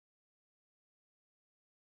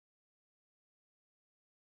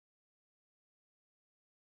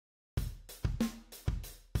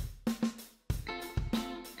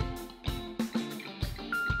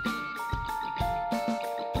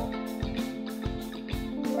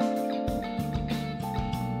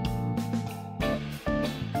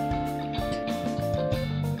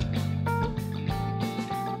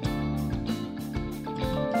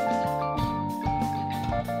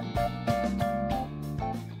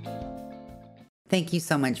Thank you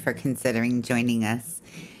so much for considering joining us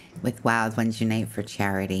with Wild Ones Unite for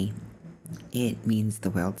Charity. It means the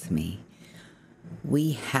world to me.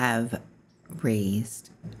 We have raised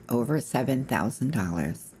over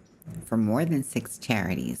 $7,000 for more than 6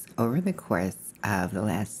 charities over the course of the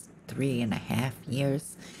last 3.5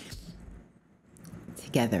 years.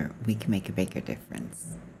 Together, we can make a bigger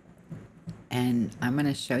difference. And I'm going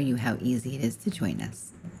to show you how easy it is to join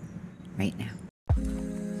us right now.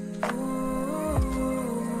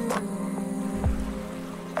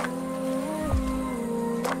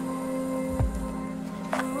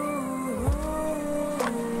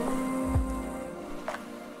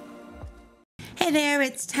 Hey there,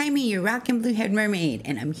 it's Timey, your rockin' blue-haired mermaid,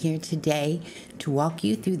 and I'm here today to walk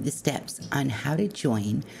you through the steps on how to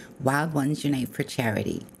join Wild Ones Unite for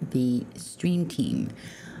Charity, the stream team.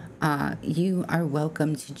 You are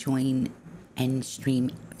welcome to join and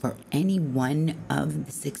stream for any one of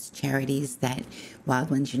the 6 charities that Wild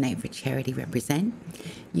Ones Unite for Charity represent.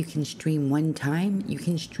 You can stream one time, you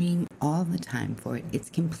can stream all the time for it. It's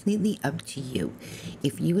completely up to you.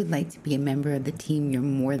 If you would like to be a member of the team, you're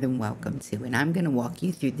more than welcome to. And I'm going to walk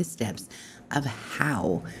you through the steps of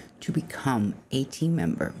how to become a team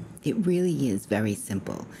member. It really is very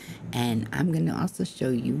simple. And I'm going to also show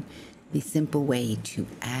you the simple way to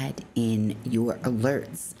add in your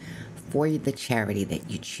alerts for the charity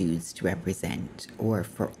that you choose to represent, or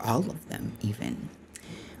for all of them even.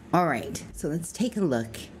 All right, so let's take a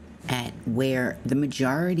look at where the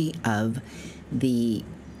majority of the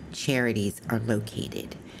charities are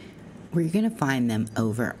located. We're going to find them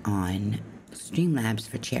over on Streamlabs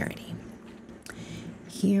for Charity.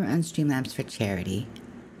 Here on Streamlabs for Charity,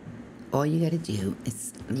 all you got to do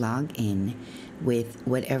is log in with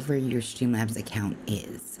whatever your Streamlabs account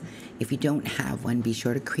is. If you don't have one, be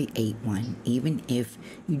sure to create one. Even if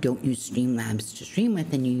you don't use Streamlabs to stream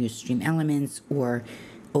with and you use Streamelements or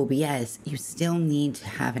OBS, you still need to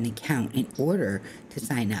have an account in order to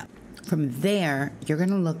sign up. From there, you're going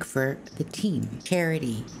to look for the team.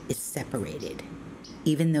 Charity is separated,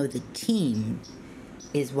 even though the team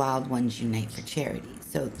is Wild Ones Unite for Charity.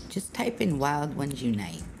 So just type in Wild Ones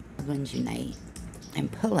Unite,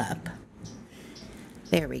 and pull up.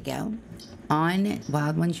 There we go. On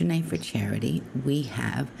Wild Ones Unite for Charity, we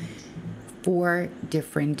have 4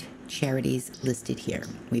 different charities listed here.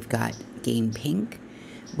 We've got GamePink,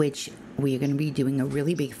 which we are going to be doing a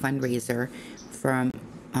really big fundraiser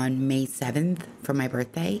on May 7th for my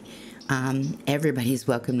birthday. Everybody's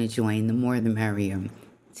welcome to join. The more the merrier.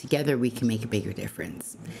 Together we can make a bigger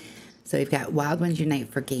difference. So we've got Wild Ones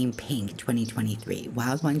Unite for GamePink 2023,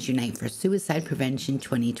 Wild Ones Unite for Suicide Prevention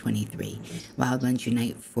 2023, Wild Ones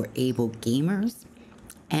Unite for Able Gamers,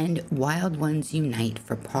 and Wild Ones Unite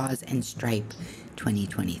for Pause and Stripe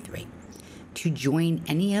 2023. To join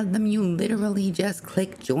any of them, you literally just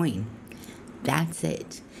click join. That's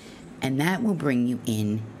it. And that will bring you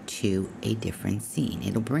into a different scene.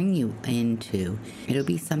 It'll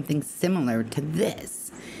be something similar to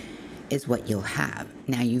this. Is what you'll have.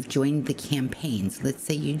 Now you've joined the campaigns. Let's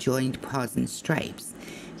say you joined Pause and Stripes.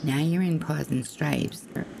 Now you're in Pause and Stripes.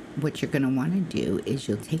 What you're going to want to do is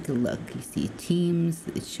you'll take a look. You see teams.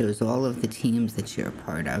 It shows all of the teams that you're a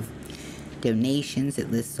part of. Donations.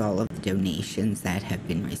 It lists all of the donations that have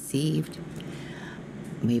been received.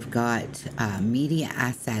 We've got media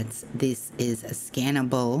assets. This is a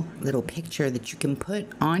scannable little picture that you can put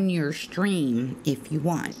on your stream if you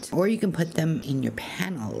want, or you can put them in your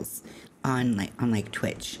panels on like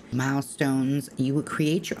Twitch. Milestones. You would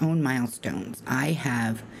create your own milestones. I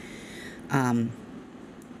have the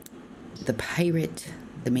pirate,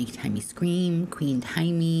 the Make Timey Scream, Queen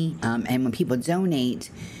Timey, and when people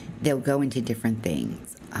donate, they'll go into different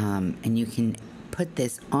things, and you can put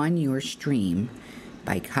this on your stream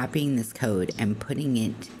by copying this code and putting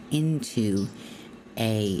it into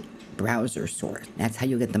a browser source. That's how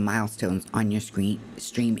you'll get the milestones on your stream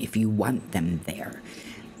if you want them there.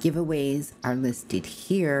 Giveaways are listed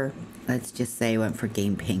here. Let's just say I went for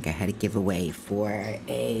GamePink. I had a giveaway for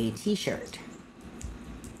a t-shirt.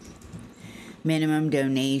 Minimum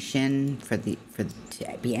donation to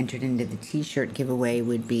be entered into the t-shirt giveaway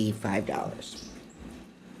would be $5.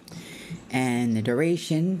 And the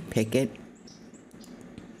duration, pick it,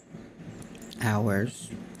 hours,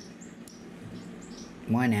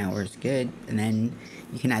 1 hour is good. And then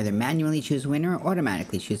you can either manually choose a winner or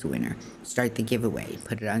automatically choose a winner. Start the giveaway.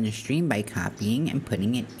 Put it on your stream by copying and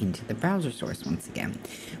putting it into the browser source once again.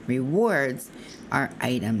 Rewards are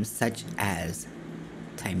items such as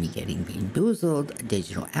Timey Getting Beanboozled, a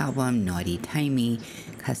digital album, Naughty Timey,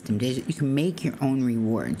 custom digital. You can make your own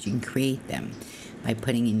rewards. You can create them by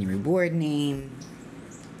putting in your reward name,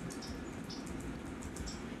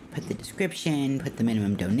 put the description, put the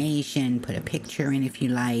minimum donation, put a picture in if you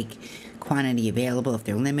like, quantity available if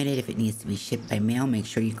they're limited. If it needs to be shipped by mail, make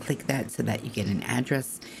sure you click that so that you get an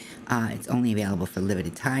address. It's only available for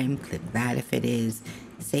limited time. Click that if it is.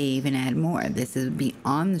 Save and add more. This will be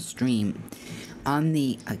on the stream, on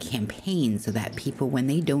the campaign, so that people, when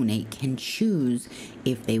they donate, can choose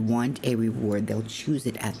if they want a reward. They'll choose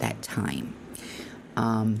it at that time.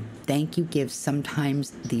 Thank you gifts.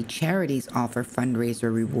 Sometimes the charities offer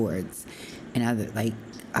fundraiser rewards, and other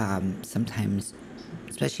sometimes,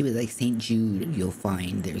 especially with like St. Jude, you'll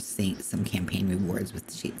find there's some campaign rewards with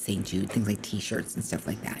St. Jude, things like t-shirts and stuff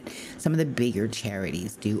like that. Some of the bigger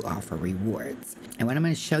charities do offer rewards. And what I'm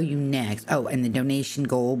going to show you next, oh, and the donation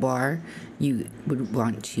goal bar, you would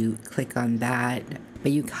want to click on that.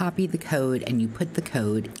 But you copy the code and you put the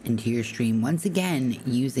code into your stream, once again,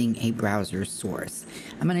 using a browser source.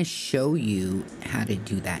 I'm going to show you how to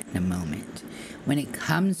do that in a moment. When it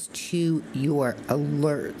comes to your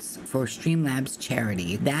alerts for Streamlabs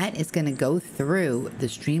Charity, that is going to go through the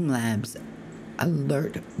Streamlabs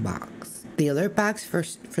alert box. The alert box for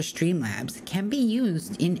Streamlabs can be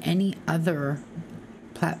used in any other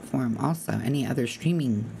platform also, any other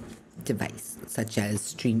streaming device, such as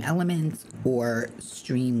Streamelements or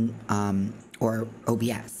or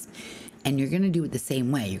OBS. And you're going to do it the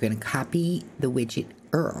same way. You're going to copy the widget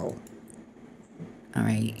URL. All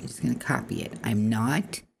right, you're just going to copy it. I'm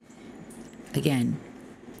not doing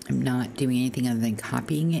anything other than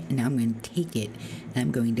copying it. And now I'm going to take it and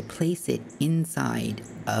I'm going to place it inside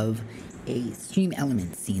of a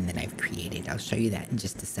Streamelements scene that I've created. I'll show you that in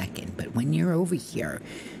just a second. But when you're over here,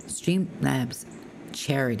 Streamlabs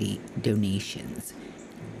Charity donations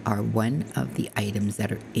are one of the items that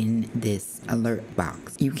are in this alert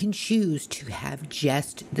box. You can choose to have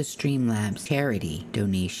just the Streamlabs Charity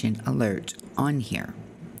donation alert on here,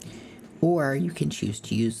 or you can choose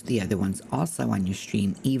to use the other ones also on your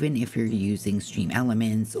stream, even if you're using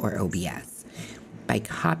Streamelements or OBS. By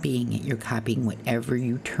copying it, you're copying whatever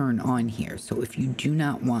you turn on here. So if you do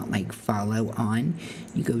not want like follow on,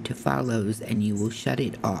 you go to follows and you will shut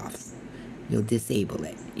it off. You'll disable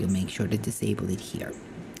it. You'll make sure to disable it here.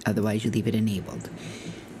 Otherwise, you leave it enabled.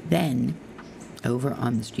 Then, over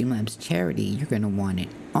on the Streamlabs Charity, you're going to want it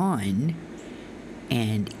on,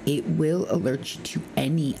 and it will alert you to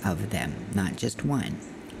any of them, not just one.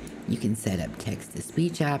 You can set up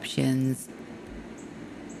text-to-speech options.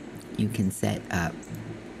 You can set up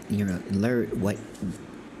your alert, what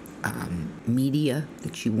media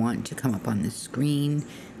that you want to come up on the screen,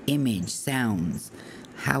 image, sounds,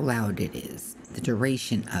 how loud it is, the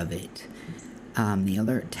duration of it, the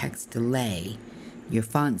alert text delay, your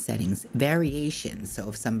font settings, variations. So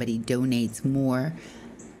if somebody donates more,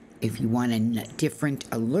 if you want a different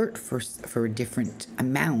alert for a different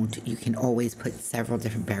amount, you can always put several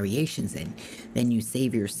different variations in. Then you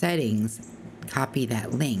save your settings, copy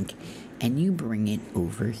that link, and you bring it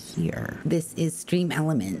over here. This is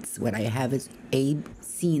Streamelements. What I have is a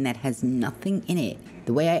scene that has nothing in it.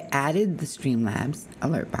 The way I added the Streamlabs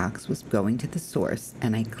alert box was going to the source,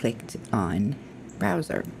 and I clicked on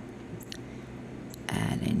browser.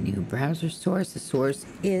 Add a new browser source. The source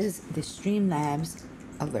is the Streamlabs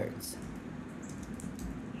alerts.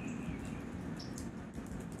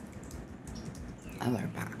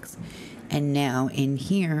 Alert box. And now in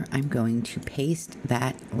here, I'm going to paste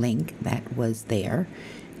that link that was there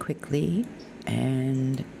quickly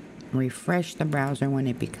and refresh the browser when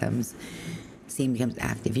it becomes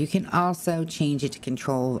active. You can also change it to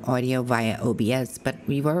control audio via OBS, but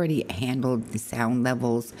we've already handled the sound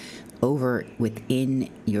levels over within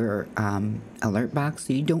your alert box,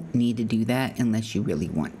 so you don't need to do that unless you really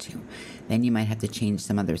want to. Then you might have to change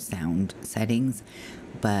some other sound settings,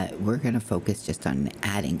 but we're going to focus just on the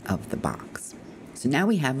adding of the box. So now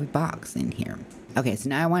we have a box in here. Okay, so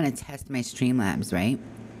now I want to test my Streamlabs, right?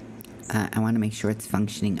 I want to make sure it's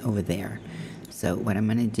functioning over there. So what I'm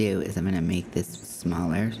going to do is I'm going to make this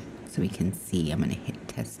smaller so we can see. I'm going to hit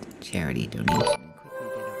test charity donation. And quickly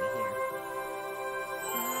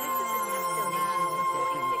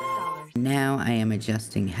get over here. Now I am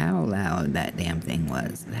adjusting how loud that damn thing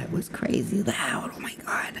was. That was crazy loud. Oh my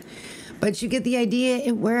God. But you get the idea.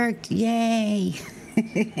 It worked. Yay.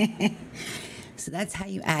 So that's how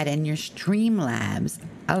you add in your Streamlabs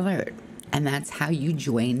alert. And that's how you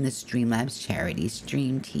join the Streamlabs Charity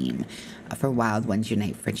Stream Team for Wild Ones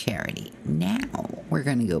Unite for Charity. Now we're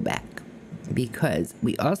going to go back because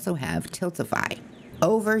we also have Tiltify.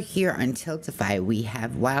 Over here on Tiltify, we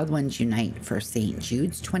have Wild Ones Unite for St.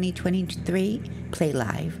 Jude's 2023 Play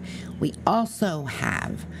Live. We also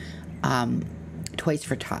have Toys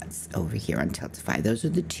for Tots over here on Tiltify. Those are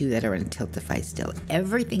the two that are on Tiltify still.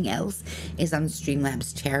 Everything else is on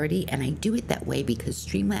Streamlabs Charity, and I do it that way because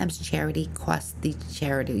Streamlabs Charity costs the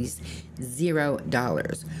charities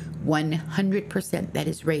 $0. 100% that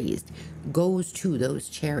is raised goes to those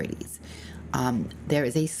charities. There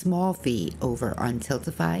is a small fee over on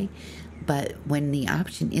Tiltify, but when the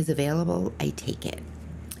option is available, I take it.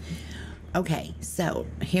 Okay, so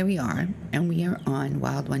here we are, and we are on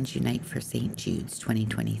Wild Ones Unite for St. Jude's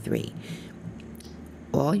 2023.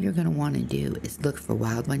 All you're going to want to do is look for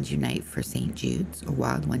Wild Ones Unite for St. Jude's or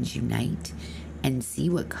Wild Ones Unite and see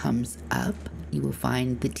what comes up. You will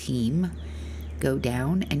find the team. Go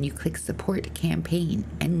down and you click Support Campaign,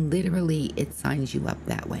 and literally it signs you up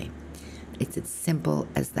that way. It's as simple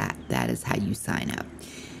as that. That is how you sign up.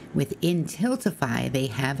 Within Tiltify, they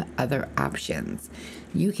have other options.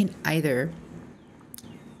 You can either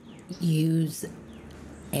use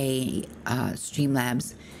a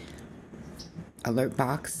Streamlabs alert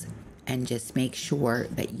box and just make sure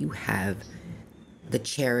that you have the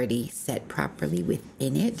charity set properly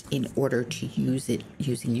within it in order to use it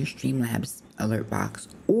using your Streamlabs alert box,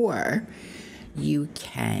 or you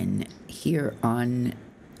can, here on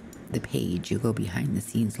the page, you go behind the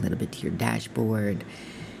scenes a little bit to your dashboard.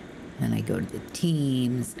 Then I go to the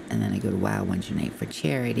teams, and then I go to Wild Ones Unite for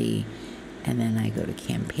Charity, and then I go to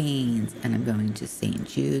campaigns, and I'm going to St.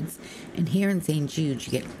 Jude's. And here in St. Jude's,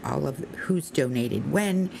 you get all of who's donated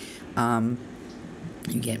when.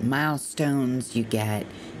 You get milestones, you get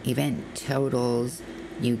event totals,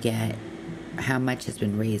 you get how much has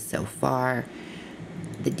been raised so far,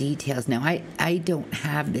 the details. Now, I don't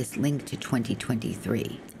have this link to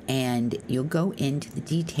 2023. And you'll go into the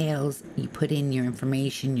details, you put in your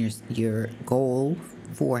information, your goal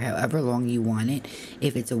for however long you want it.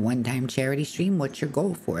 If it's a one-time charity stream, what's your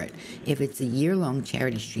goal for it? If it's a year-long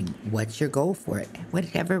charity stream, what's your goal for it?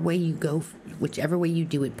 Whatever way you go, whichever way you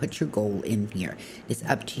do it, put your goal in here. It's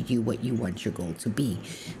up to you what you want your goal to be.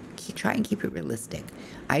 Try and keep it realistic.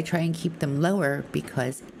 I try and keep them lower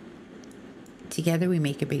because together we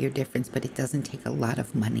make a bigger difference, but it doesn't take a lot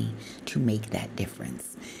of money to make that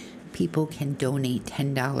difference. People can donate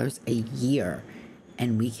 $10 a year,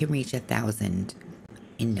 and we can reach 1,000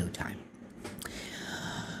 in no time.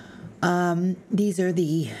 These are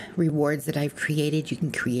the rewards that I've created. You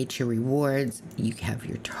can create your rewards. You have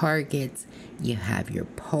your targets. You have your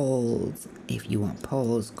polls. If you want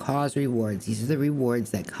polls, cause rewards. These are the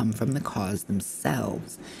rewards that come from the cause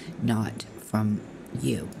themselves, not from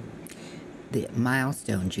you. The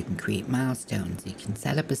milestones, you can create milestones. You can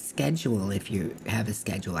set up a schedule if you have a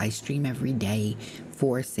schedule. I stream every day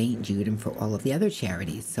for St. Jude and for all of the other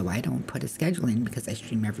charities, so I don't put a schedule in because I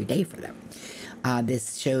stream every day for them.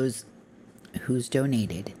 This shows who's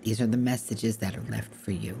donated. These are the messages that are left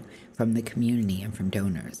for you from the community and from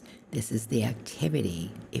donors. This is the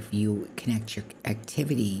activity. If you connect your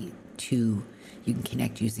activity to, you can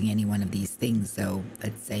connect using any one of these things. So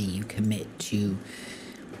let's say you commit to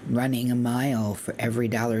running a mile for every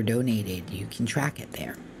 $1 donated. You can track it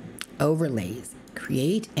there. Overlays.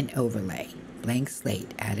 Create an overlay. Blank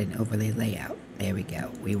slate. Add an overlay layout. There we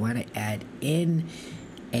go. We want to add in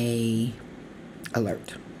a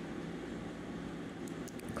alert.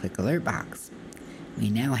 Click alert box. We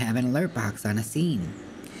now have an alert box on a scene.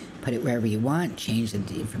 Put it wherever you want. Change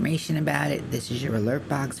the information about it. This is your alert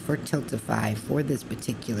box for Tiltify for this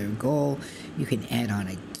particular goal. You can add on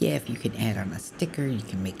a GIF. You can add on a sticker. You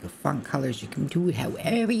can make a font colors. You can do it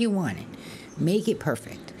however you want it. Make it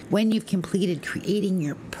perfect. When you've completed creating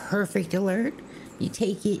your perfect alert, you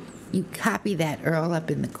take it, you copy that URL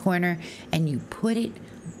up in the corner, and you put it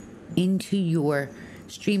into your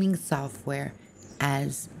streaming software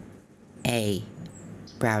as a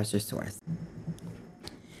browser source.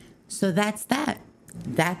 So that's that.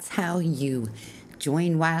 That's how you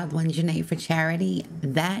join Wild Ones Unite for Charity.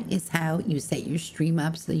 That is how you set your stream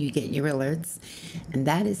up so you get your alerts. And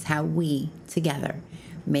that is how we, together,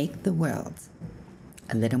 make the world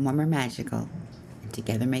a little more magical and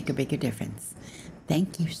together make a bigger difference.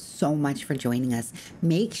 Thank you so much for joining us.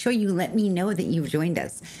 Make sure you let me know that you've joined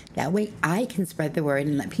us. That way I can spread the word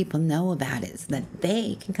and let people know about it so that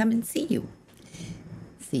they can come and see you.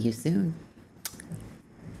 See you soon.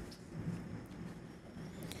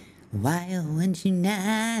 Wild ones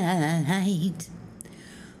unite.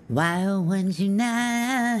 Wild ones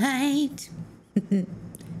unite.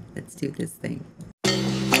 Let's do this thing.